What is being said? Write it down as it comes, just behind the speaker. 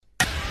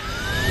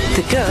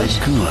The good,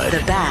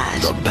 the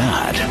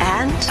bad,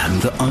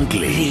 and the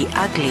ugly. the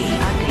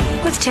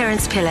ugly. With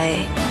Terence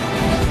Pillay.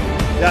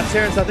 Yeah,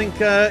 Terence, I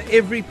think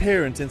every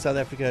parent in South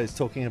Africa is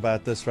talking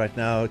about this right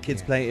now.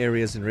 Kids' play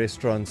areas in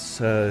restaurants,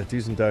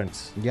 do's and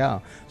don'ts. Yeah.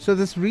 So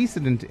this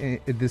recent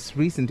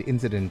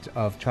incident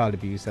of child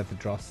abuse at the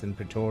Dross in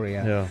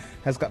Pretoria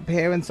has got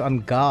parents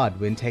on guard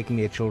when taking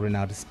their children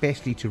out,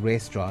 especially to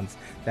restaurants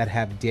that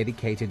have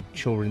dedicated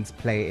children's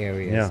play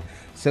areas. Yeah.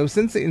 So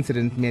since the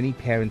incident, many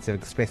parents have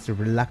expressed a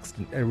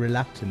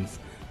reluctance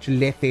to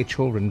let their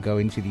children go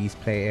into these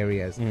play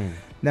areas.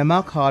 Now,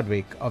 Mark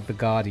Hardwick of The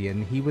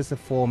Guardian, he was a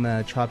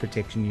former Child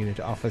Protection Unit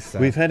officer.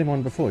 We've had him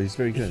on before. He's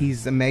very good.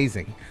 He's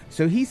amazing.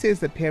 So he says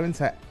that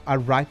parents are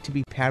right to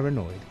be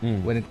paranoid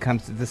when it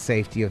comes to the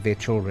safety of their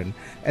children.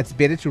 It's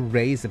better to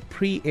raise a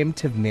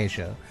preemptive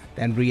measure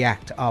than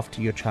react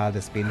after your child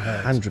has been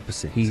hurt.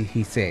 100%.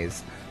 He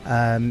says.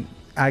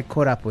 I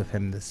caught up with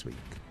him this week.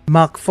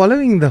 Mark,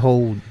 following the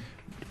whole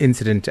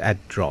incident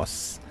at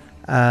Dross,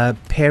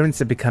 parents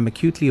have become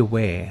acutely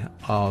aware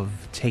of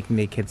taking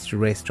their kids to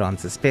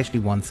restaurants, especially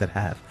ones that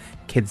have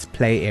kids'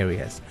 play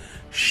areas.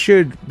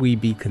 Should we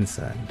be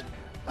concerned?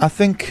 I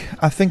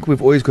think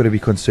we've always got to be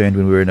concerned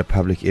when we're in a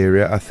public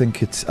area. I think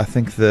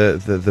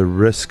the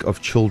risk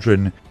of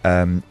children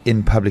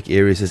in public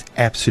areas has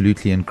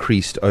absolutely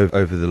increased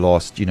over the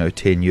last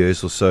 10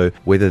 years or so,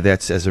 whether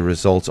that's as a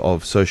result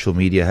of social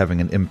media having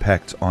an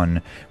impact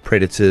on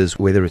predators,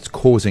 whether it's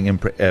causing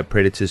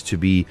predators to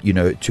be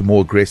to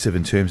more aggressive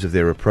in terms of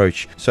their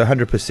approach. So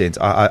 100%,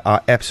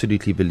 I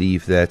absolutely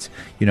believe that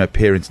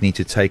parents need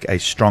to take a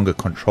stronger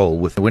control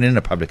when in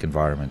a public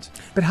environment.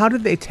 But how do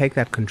they take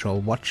that control?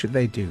 What should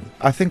they do?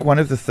 I think one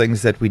of the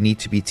things that we need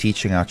to be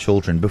teaching our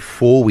children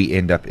before we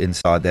end up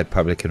inside that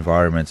public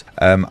environment,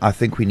 I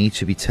think we need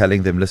to be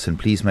telling them, listen,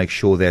 please make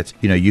sure that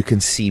you can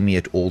see me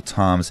at all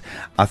times.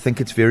 I think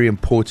it's very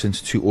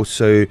important to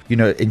also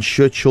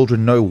ensure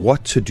children know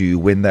what to do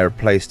when they're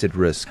placed at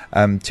risk.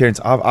 Terence,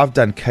 I've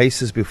done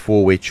cases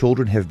before where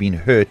children have been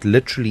hurt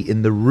literally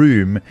in the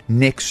room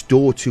next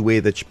door to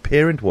where the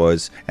parent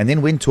was, and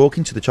then when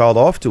talking to the child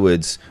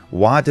afterwards,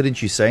 why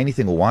didn't you say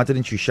anything or why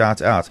didn't you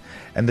shout out?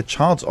 And the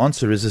child's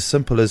answer is as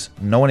simple as,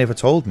 no one ever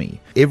told me.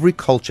 Every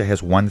culture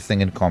has one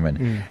thing in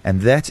common,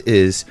 and that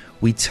is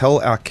we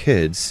tell our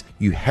kids,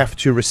 you have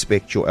to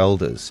respect your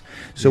elders.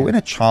 So when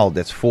a child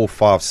that's 4,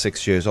 5,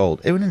 6 years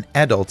old, even an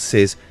adult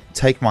says,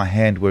 take my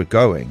hand, we're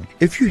going,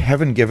 if you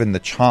haven't given the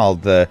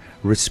child the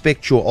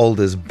respect your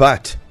elders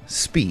but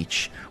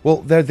speech,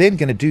 well, they're then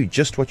going to do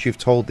just what you've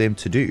told them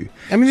to do.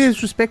 I mean,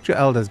 there's respect your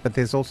elders, but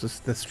there's also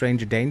the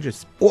stranger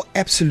dangers. Oh,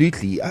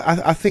 absolutely.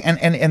 I think,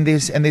 and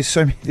there's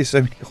so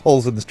many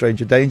holes in the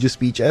stranger danger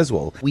speech as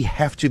well. We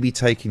have to be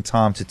taking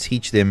time to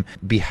teach them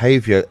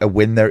behavior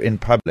when they're in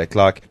public,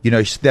 like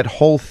that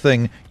whole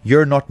thing.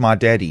 You're not my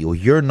daddy, or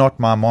you're not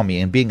my mommy,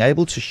 and being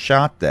able to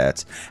shout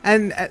that.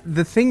 And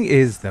the thing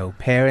is, though,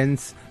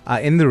 parents are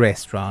in the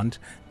restaurant.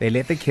 They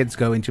let the kids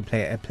go into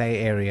a play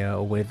area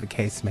or whatever the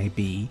case may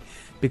be,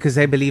 because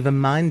they believe a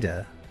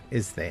minder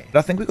is there. But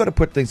I think we've got to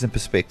put things in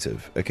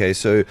perspective. Okay,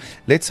 so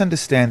let's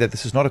understand that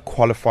this is not a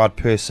qualified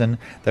person.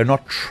 They're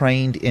not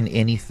trained in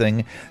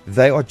anything.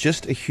 They are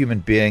just a human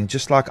being,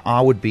 just like I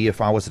would be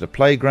if I was at a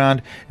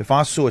playground. If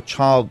I saw a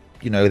child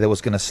that was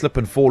going to slip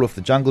and fall off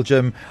the jungle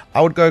gym, I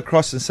would go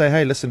across and say,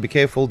 hey, listen, be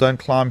careful, don't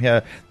climb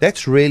here.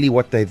 That's really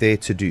what they're there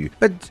to do.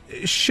 But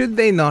should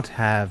they not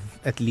have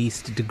at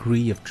least a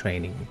degree of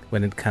training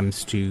when it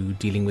comes to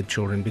dealing with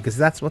children? Because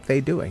that's what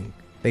they're doing.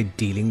 They're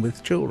dealing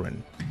with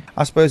children.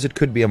 I suppose it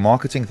could be a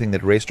marketing thing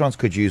that restaurants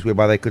could use,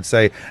 whereby they could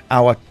say,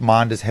 our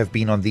minders have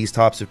been on these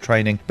types of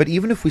training. But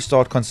even if we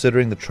start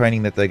considering the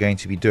training that they're going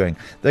to be doing,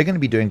 they're going to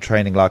be doing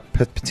training like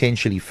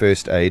potentially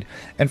first aid.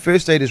 And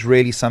first aid is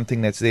really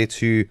something that's there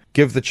to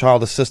give the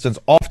child assistance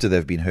after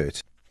they've been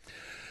hurt.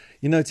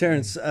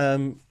 Terence,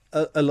 a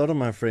lot of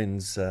my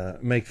friends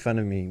make fun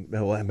of me,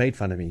 or made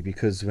fun of me,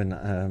 because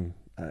when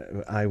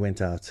I went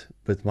out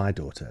with my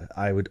daughter,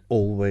 I would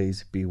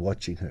always be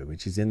watching her when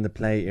she's in the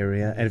play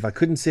area. And if I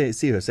couldn't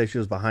see her, say she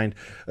was behind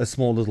a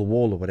small little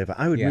wall or whatever,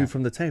 I would move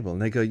from the table.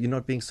 And they go, you're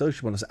not being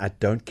sociable. And I say, I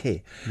don't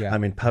care.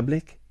 I'm in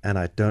public, and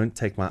I don't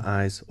take my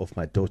eyes off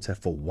my daughter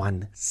for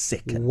 1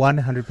 second.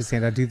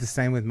 100%. I do the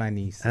same with my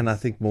niece. And I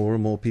think more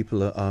and more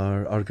people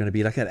are going to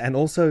be like that. And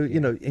also,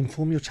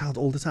 inform your child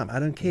all the time. I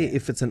don't care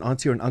if it's an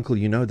auntie or an uncle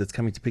that's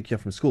coming to pick you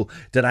up from school.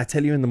 Did I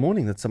tell you in the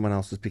morning that someone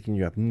else was picking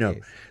you up? No.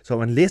 Yes.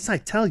 So unless I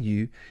tell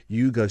you,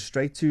 you go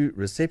straight to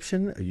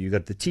reception, you go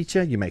to the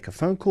teacher, you make a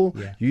phone call.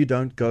 Yeah. You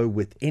don't go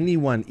with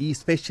anyone,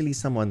 especially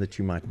someone that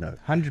you might know.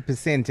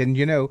 100%. And,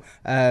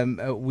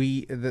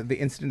 the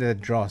incident at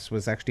Dross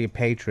was actually a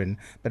patron.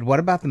 But what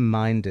about the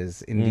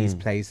minders in these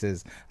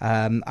places?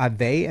 Are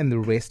they and the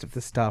rest of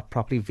the staff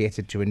properly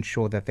vetted to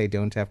ensure that they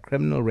don't have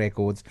criminal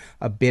records,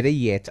 or better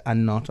yet, are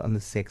not on the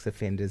sex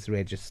offenders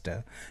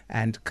register?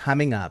 And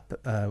coming up,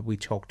 we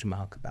talked to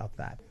Mark about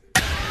that.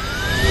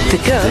 The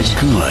good,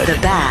 the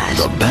bad,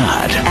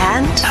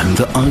 and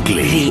the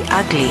ugly. The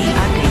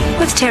ugly.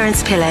 With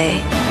Terence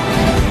Pillay.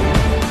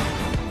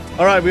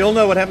 All right, we all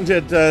know what happened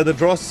at the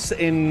Dross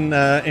in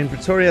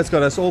Pretoria. It's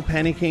got us all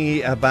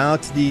panicking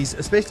about these,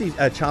 especially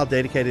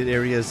child-dedicated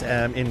areas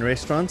in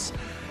restaurants.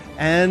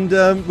 And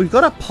we've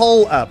got a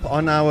poll up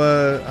on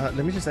our,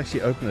 let me just actually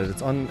open it.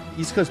 It's on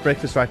East Coast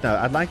Breakfast right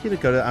now. I'd like you to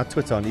go to our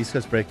Twitter on East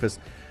Coast Breakfast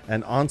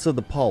and answer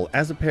the poll.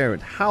 As a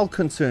parent, how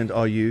concerned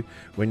are you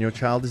when your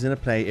child is in a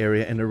play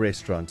area in a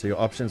restaurant? So your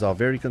options are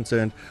very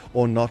concerned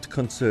or not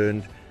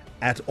concerned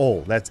at all.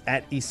 That's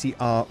at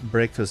ECR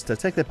Breakfast.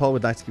 Take that poll.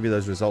 We'd like to give you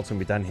those results when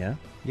we're done here.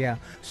 Yeah.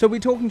 So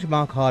we're talking to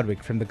Mark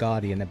Hardwick from The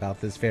Guardian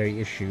about this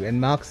very issue. And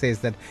Mark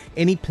says that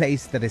any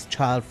place that is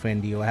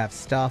child-friendly or have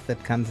staff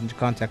that comes into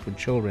contact with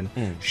children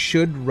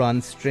should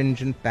run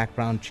stringent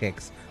background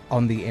checks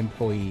on the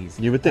employees.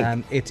 You would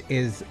think. It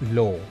is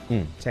law.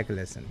 Take a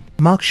listen.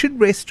 Mark, should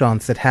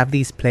restaurants that have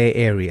these play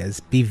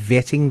areas be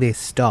vetting their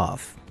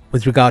staff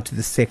with regard to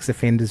the sex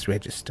offenders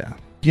register?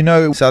 You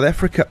know, South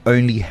Africa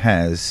only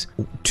has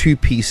 2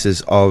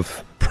 pieces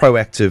of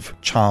proactive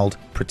child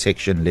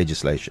protection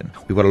legislation.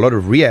 We've got a lot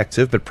of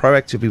reactive, but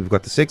proactively we've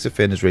got the sex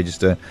offenders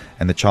register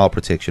and the child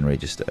protection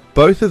register.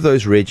 Both of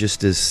those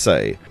registers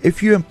say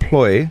if you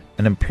employ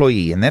an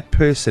employee and that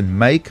person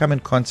may come in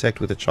contact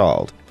with a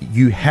child,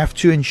 you have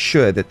to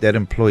ensure that that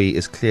employee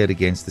is cleared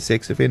against the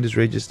sex offenders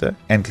register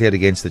and cleared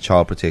against the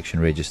child protection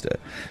register.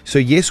 So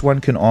yes,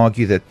 one can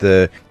argue that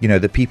the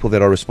people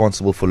that are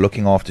responsible for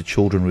looking after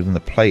children within the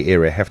play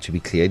area have to be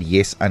cleared.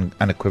 Yes,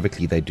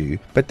 unequivocally they do.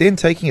 But then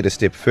taking it a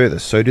step further,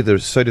 so do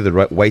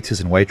the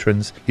waiters and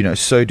watrons,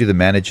 so do the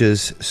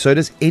managers, so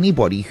does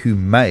anybody who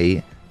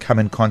may come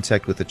in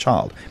contact with the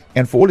child.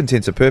 And for all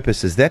intents and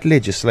purposes, that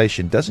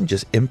legislation doesn't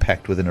just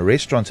impact within a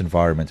restaurant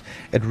environment.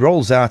 It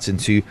rolls out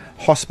into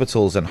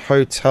hospitals and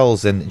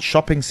hotels and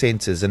shopping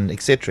centres and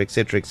etc.,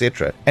 etc.,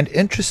 etc. And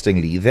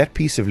interestingly, that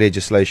piece of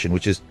legislation,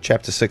 which is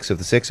Chapter 6 of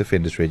the Sex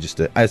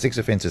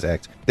Offenders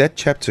Act, that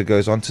chapter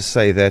goes on to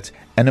say that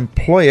an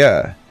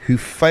employer who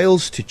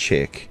fails to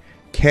check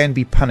can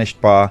be punished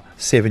by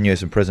 7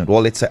 years imprisonment.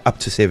 Well, let's say up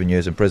to 7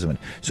 years imprisonment.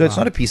 So It's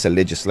not a piece of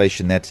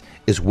legislation that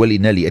is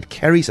willy-nilly. It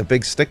carries a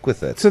big stick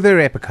with it. So there are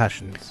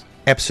repercussions.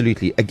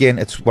 Absolutely. Again,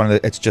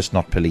 it's just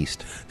not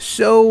policed.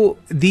 So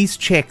these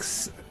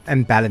checks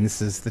and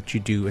balances that you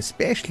do,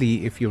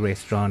 especially if your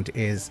restaurant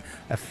is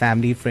a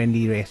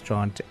family-friendly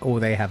restaurant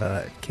or they have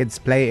a kids'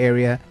 play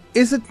area,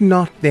 is it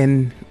not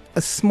then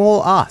a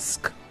small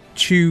ask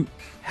to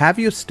have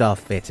your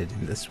staff vetted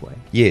in this way?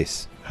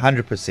 Yes.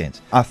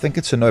 100%. I think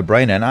it's a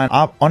no-brainer, and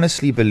I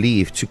honestly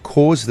believe to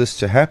cause this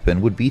to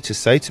happen would be to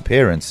say to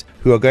parents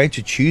who are going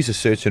to choose a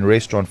certain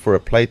restaurant for a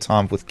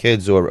playtime with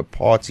kids or a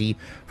party,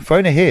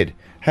 phone ahead.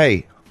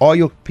 Hey, are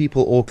your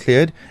people all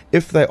cleared?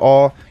 If they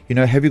are,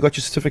 have you got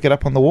your certificate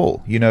up on the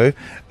wall?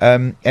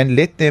 And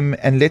let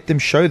them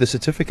show the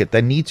certificate.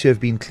 They need to have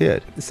been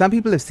cleared. Some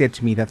people have said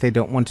to me that they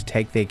don't want to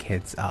take their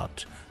kids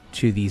out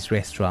to these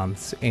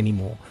restaurants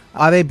anymore.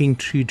 Are they being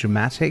too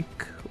dramatic,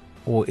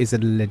 or is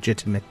it a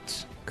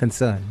legitimate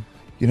concern?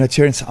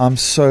 Terence, I'm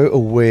so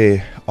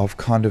aware of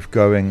kind of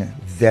going,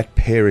 that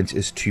parent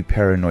is too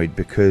paranoid,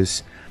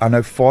 because I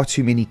know far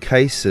too many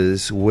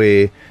cases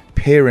where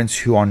parents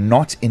who are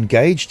not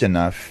engaged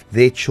enough,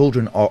 their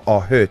children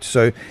are hurt.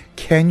 So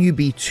can you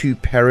be too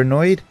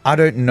paranoid? I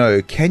don't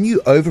know. Can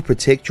you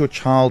overprotect your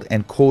child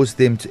and cause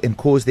there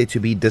to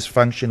be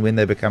dysfunction when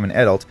they become an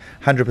adult?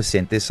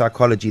 100%. There's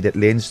psychology that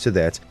lends to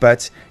that.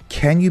 But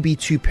can you be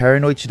too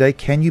paranoid today?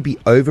 Can you be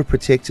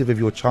overprotective of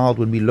your child?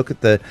 When we look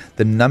at the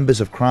numbers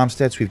of crime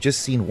stats, we've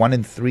just seen 1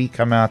 in 3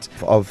 come out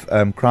of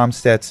crime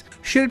stats.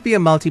 Should it be a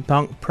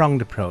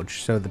multi-pronged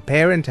approach? So the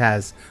parent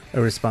has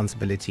a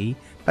responsibility,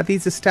 but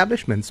these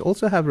establishments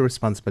also have a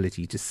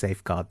responsibility to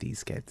safeguard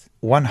these kids.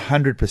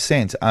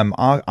 100%.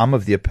 I'm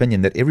of the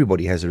opinion that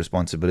everybody has a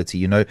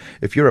responsibility.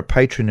 If you're a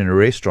patron in a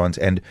restaurant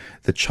and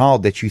the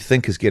child that you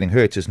think is getting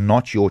hurt is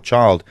not your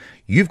child,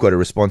 you've got a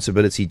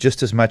responsibility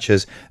just as much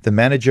as the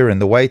manager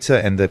and the waiter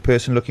and the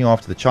person looking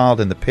after the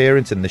child and the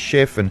parents and the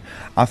chef. And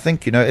I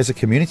think, as a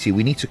community,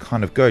 we need to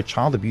kind of go.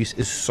 Child abuse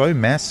is so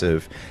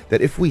massive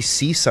that if we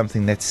see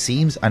something that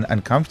seems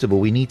uncomfortable,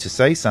 we need to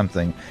say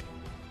something.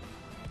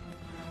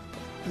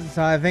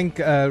 So I think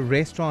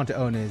restaurant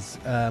owners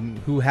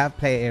who have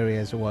play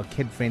areas or are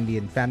kid-friendly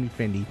and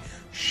family-friendly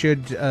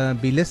should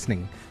be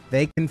listening.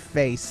 They can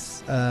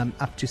face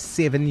up to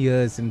 7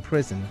 years in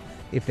prison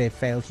if they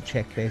fail to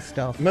check their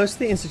staff. Most of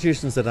the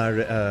institutions that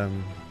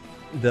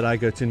I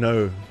go to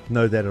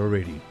know that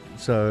already.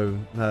 So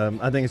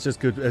I think it's just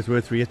good. It's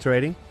worth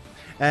reiterating.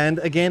 And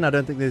again, I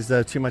don't think there's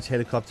too much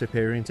helicopter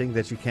parenting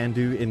that you can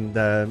do in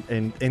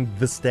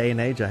this day and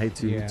age. I hate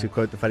to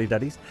quote the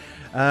fuddy-duddies.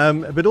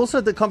 But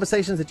also the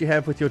conversations that you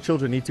have with your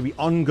children need to be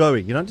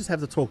ongoing. You don't just have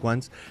to talk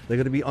once. They've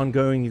got to be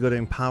ongoing. You've got to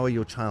empower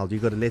your child.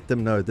 You've got to let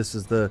them know this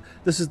is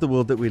the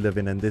world that we live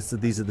in, and these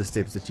are the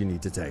steps that you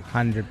need to take.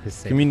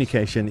 100%.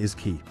 Communication is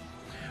key.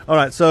 All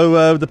right,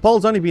 so the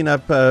poll's only been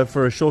up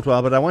for a short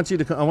while, but I want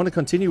to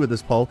continue with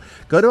this poll.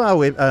 Go to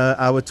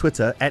our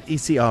Twitter at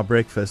ECR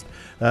Breakfast.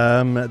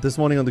 This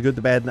morning on The Good,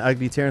 the Bad, and the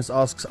Ugly, Terence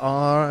asks,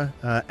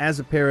 as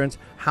a parent,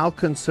 how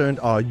concerned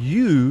are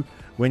you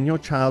when your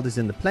child is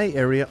in the play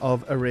area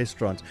of a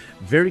restaurant?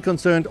 Very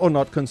concerned or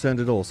not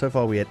concerned at all? So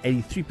far we had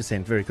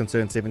 83% very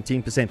concerned,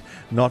 17%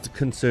 not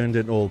concerned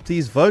at all.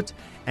 Please vote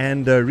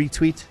and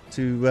retweet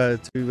to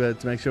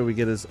make sure we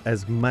get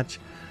as much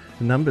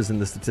numbers in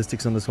the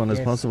statistics on this one as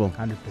possible.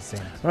 100%.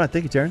 All right,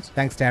 thank you, Terence.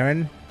 Thanks,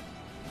 Darren.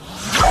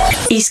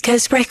 East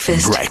Coast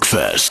Breakfast.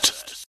 Breakfast.